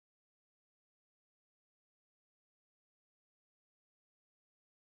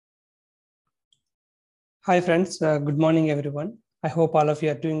Hi friends, good morning everyone. I hope all of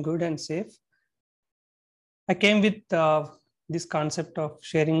you are doing good and safe. I came with this concept of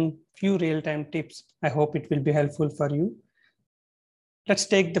sharing few real-time tips. I hope it will be helpful for you. Let's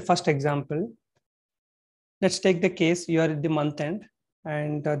take the first example. Let's take the case you are at the month end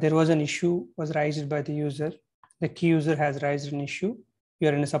and there was an issue was raised by the user. The key user has raised an issue. You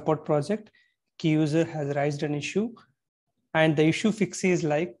are in a support project. Key user has raised an issue and the issue fix is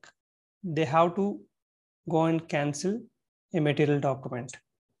like they have to go and cancel a material document.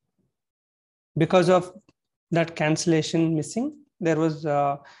 Because of that cancellation missing, there was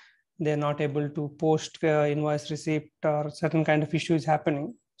they're not able to post invoice receipt or certain kind of issues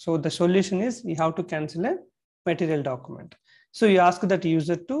happening. So the solution is you have to cancel a material document. So you ask that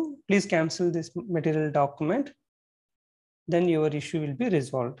user to please cancel this material document, then your issue will be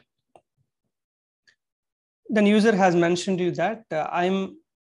resolved. Then user has mentioned you that I'm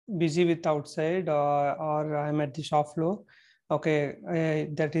busy with outside or I'm at the shop floor. Okay,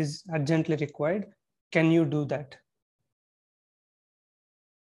 that is urgently required. Can you do that?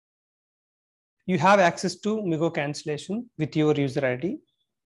 You have access to Migo cancellation with your user ID.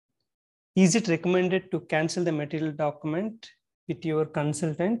 Is it recommended to cancel the material document with your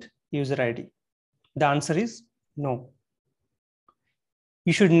consultant user ID? The answer is no.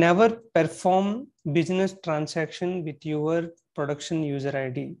 You should never perform business transaction with your production user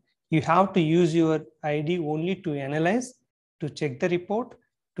ID. You have to use your ID only to analyze, to check the report,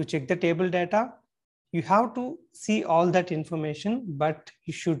 to check the table data. You have to see all that information, but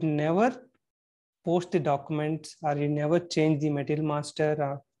you should never post the documents or you never change the material master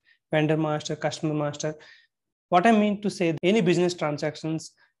or vendor master, customer master. What I mean to say, any business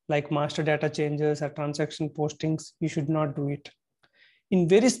transactions like master data changes or transaction postings, you should not do it. In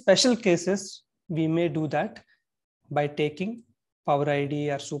very special cases, we may do that by taking Power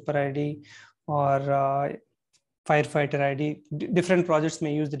ID or Super ID or Firefighter ID. Different projects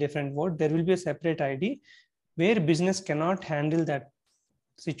may use the different word. There will be a separate ID where business cannot handle that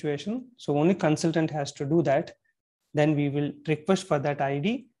situation. So only consultant has to do that. Then we will request for that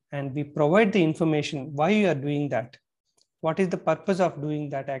ID and we provide the information why you are doing that. What is the purpose of doing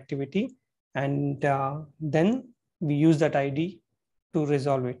that activity? And then we use that ID to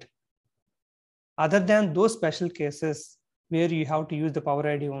resolve it. Other than those special cases where you have to use the Power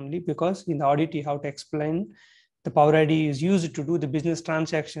ID only, because in the audit you have to explain the Power ID is used to do the business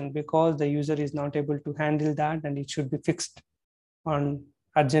transaction because the user is not able to handle that and it should be fixed on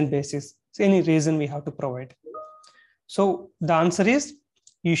urgent basis. So any reason we have to provide. So the answer is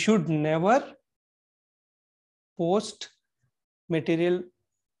you should never post material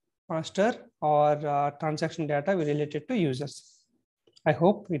master or transaction data related to users. I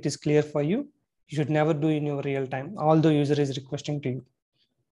hope it is clear for you. You should never do in your real time, although user is requesting to you.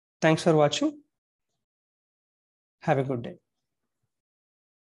 Thanks for watching. Have a good day.